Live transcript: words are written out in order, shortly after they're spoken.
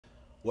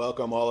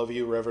Welcome, all of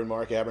you. Reverend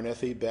Mark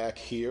Abernethy back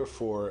here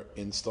for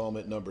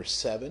installment number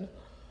 7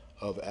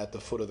 of At the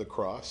Foot of the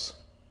Cross.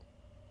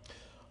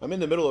 I'm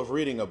in the middle of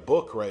reading a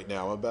book right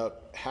now. I'm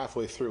about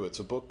halfway through. It's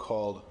a book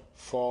called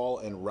Fall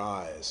and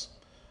Rise,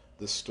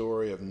 the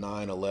story of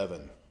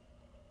 9/11.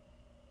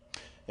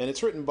 And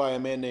it's written by a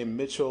man named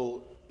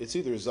Mitchell. It's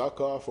either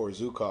Zuckoff or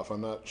Zukoff, I'm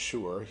not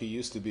sure. He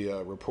used to be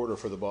a reporter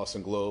for the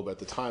Boston Globe at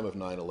the time of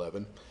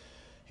 9/11.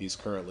 He's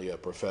currently a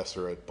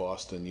professor at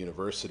Boston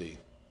University.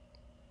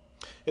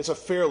 It's a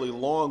fairly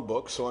long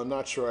book, so I'm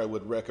not sure I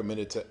would recommend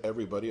it to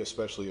everybody,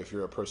 especially if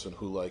you're a person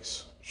who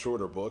likes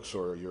shorter books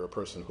or you're a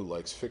person who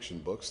likes fiction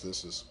books.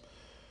 This is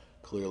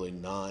clearly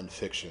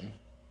nonfiction.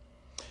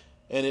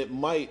 And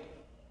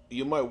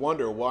you might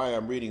wonder why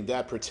I'm reading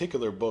that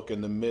particular book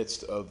in the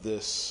midst of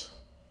this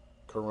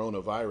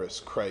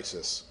coronavirus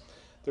crisis.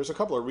 There's a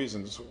couple of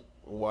reasons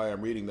why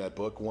I'm reading that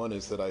book. One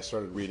is that I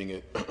started reading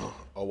it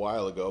a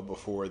while ago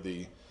before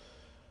the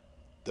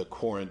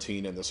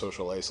quarantine and the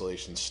social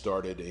isolation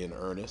started in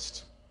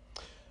earnest.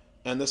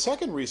 And the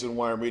second reason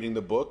why I'm reading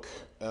the book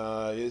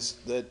is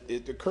that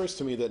it occurs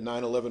to me that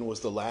 9/11 was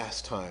the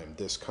last time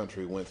this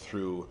country went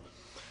through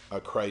a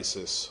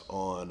crisis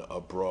on a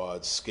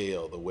broad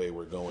scale, the way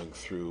we're going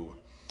through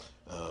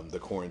the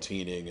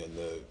quarantining and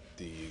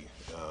the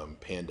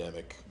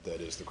pandemic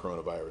that is the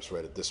coronavirus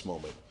right at this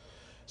moment.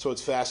 So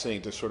it's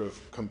fascinating to sort of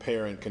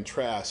compare and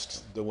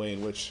contrast the way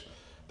in which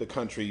the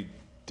country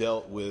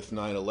dealt with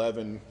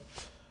 9/11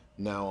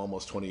 now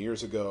almost 20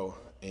 years ago,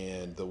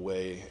 and the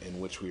way in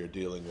which we are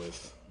dealing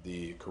with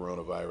the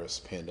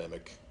coronavirus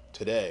pandemic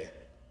today.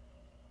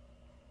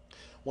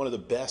 One of the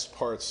best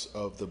parts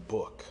of the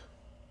book,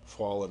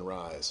 Fall and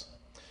Rise,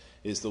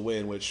 is the way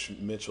in which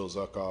Mitchell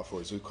Zuckoff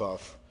or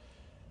Zukoff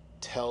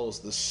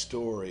tells the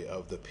story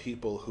of the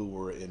people who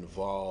were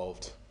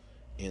involved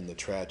in the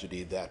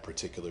tragedy that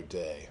particular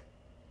day.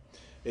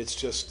 It's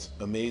just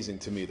amazing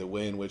to me the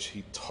way in which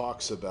he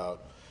talks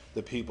about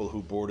the people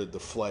who boarded the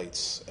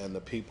flights and the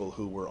people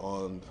who were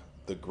on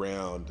the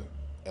ground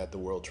at the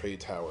World Trade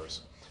Towers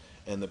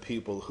and the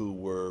people who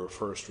were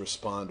first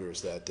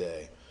responders that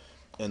day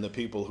and the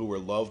people who were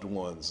loved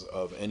ones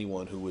of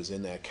anyone who was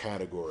in that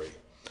category,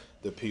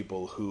 the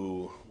people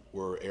who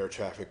were air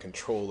traffic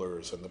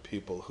controllers and the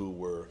people who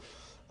were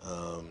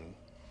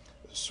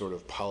sort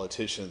of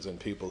politicians and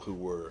people who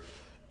were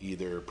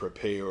either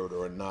prepared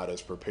or not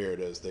as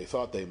prepared as they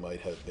thought they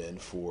might have been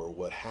for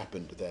what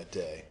happened that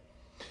day.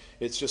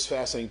 It's just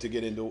fascinating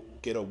to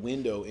get a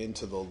window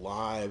into the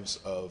lives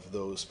of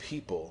those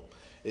people.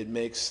 It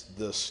makes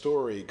the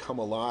story come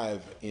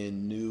alive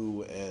in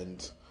new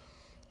and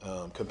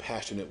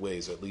compassionate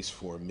ways, at least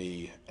for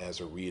me as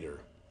a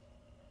reader.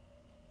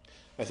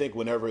 I think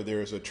whenever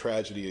there's a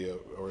tragedy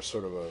or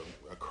sort of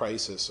a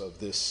crisis of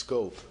this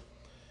scope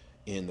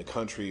in the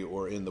country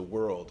or in the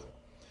world,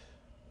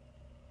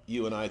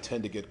 you and I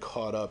tend to get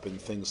caught up in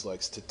things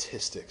like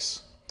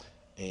statistics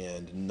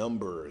and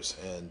numbers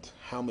and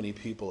how many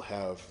people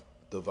have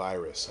the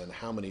virus and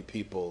how many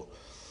people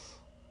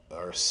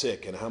are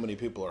sick and how many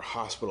people are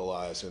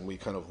hospitalized, and we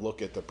kind of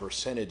look at the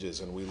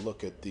percentages and we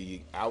look at the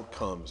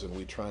outcomes and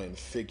we try and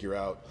figure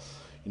out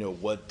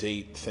what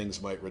date things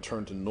might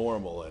return to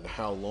normal and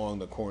how long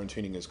the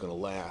quarantining is going to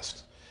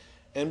last.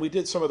 And we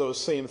did some of those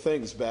same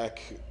things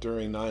back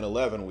during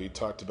 9/11. We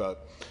talked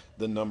about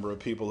the number of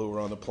people who were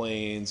on the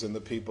planes and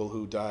the people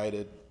who died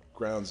at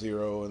Ground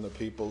Zero and the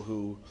people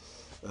who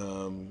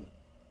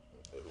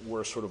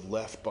were sort of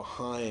left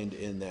behind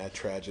in that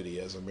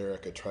tragedy as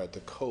America tried to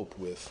cope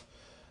with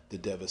the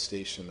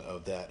devastation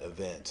of that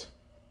event.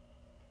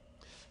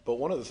 But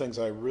one of the things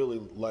I really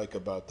like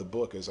about the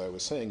book, as I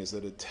was saying, is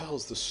that it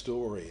tells the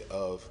story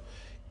of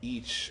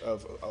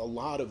a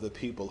lot of the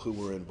people who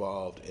were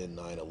involved in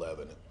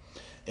 9/11.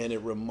 And it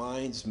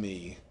reminds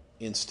me,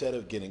 instead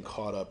of getting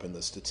caught up in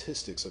the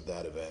statistics of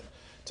that event,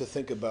 to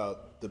think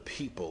about the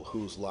people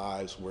whose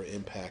lives were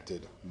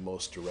impacted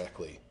most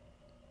directly.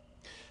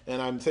 And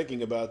I'm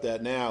thinking about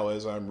that now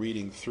as I'm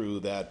reading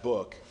through that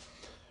book,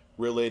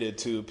 related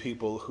to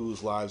people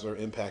whose lives are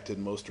impacted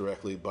most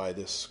directly by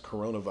this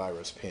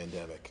coronavirus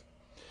pandemic.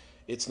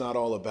 It's not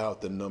all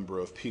about the number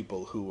of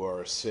people who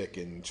are sick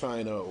in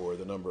China or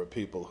the number of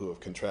people who have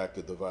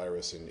contracted the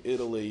virus in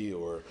Italy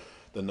or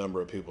the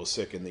number of people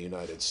sick in the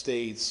United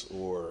States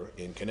or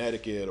in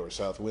Connecticut or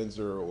South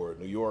Windsor or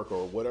New York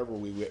or whatever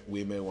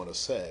we may want to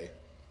say.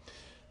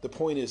 The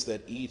point is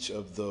that each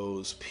of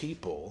those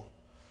people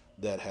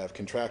that have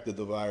contracted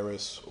the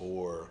virus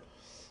or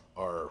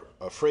are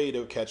afraid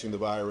of catching the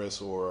virus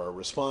or are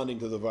responding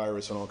to the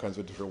virus in all kinds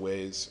of different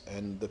ways,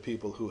 and the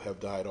people who have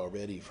died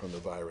already from the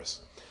virus,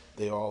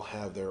 they all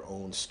have their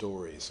own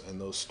stories, and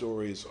those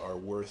stories are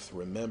worth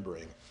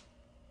remembering,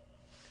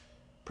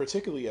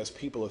 particularly as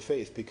people of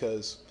faith,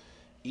 because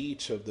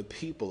each of the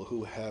people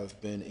who have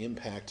been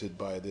impacted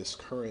by this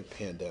current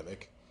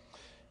pandemic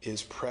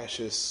is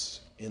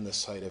precious in the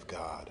sight of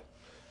God.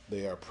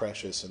 They are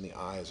precious in the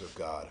eyes of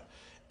God.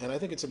 And I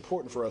think it's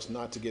important for us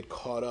not to get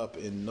caught up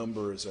in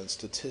numbers and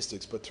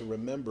statistics, but to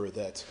remember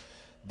that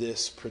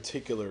this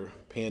particular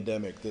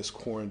pandemic, this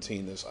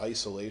quarantine, this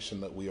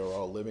isolation that we are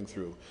all living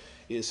through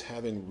is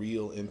having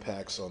real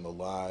impacts on the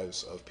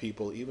lives of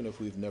people, even if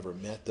we've never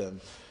met them.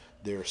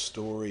 Their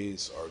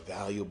stories are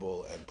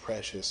valuable and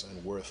precious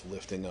and worth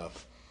lifting up.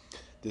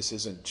 This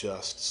isn't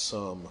just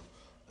some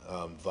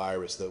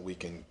virus that we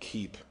can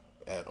keep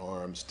at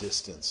arm's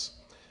distance,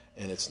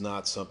 and it's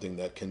not something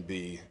that can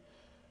be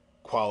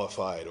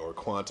qualified or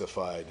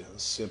quantified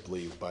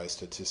simply by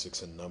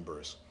statistics and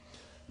numbers.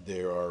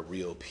 There are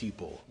real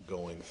people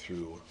going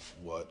through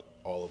what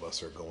all of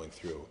us are going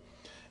through.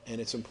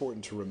 And it's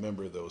important to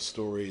remember those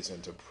stories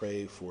and to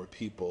pray for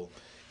people,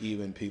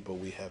 even people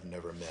we have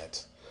never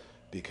met,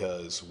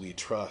 because we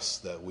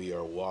trust that we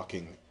are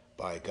walking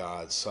by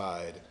God's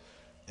side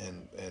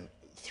and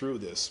through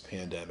this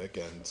pandemic.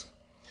 And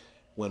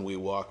when we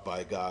walk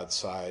by God's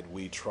side,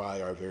 we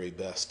try our very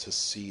best to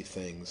see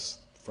things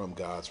from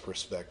God's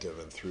perspective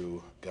and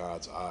through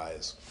God's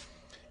eyes,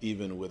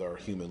 even with our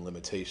human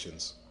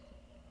limitations.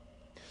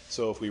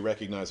 So if we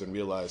recognize and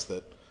realize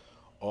that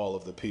all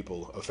of the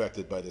people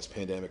affected by this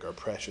pandemic are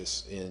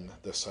precious in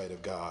the sight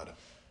of God,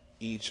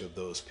 each of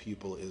those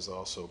people is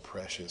also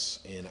precious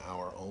in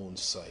our own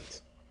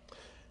sight.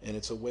 And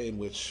it's a way in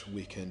which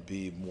we can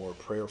be more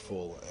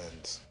prayerful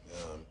and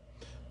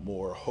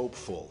more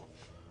hopeful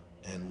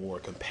and more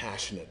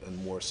compassionate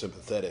and more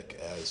sympathetic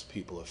as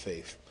people of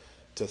faith,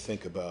 to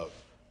think about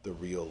the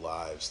real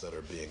lives that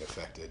are being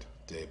affected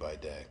day by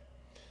day.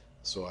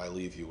 So I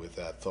leave you with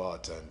that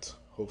thought, and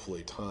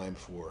hopefully time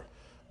for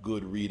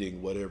good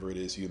reading, whatever it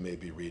is you may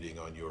be reading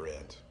on your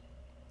end.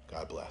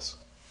 God bless.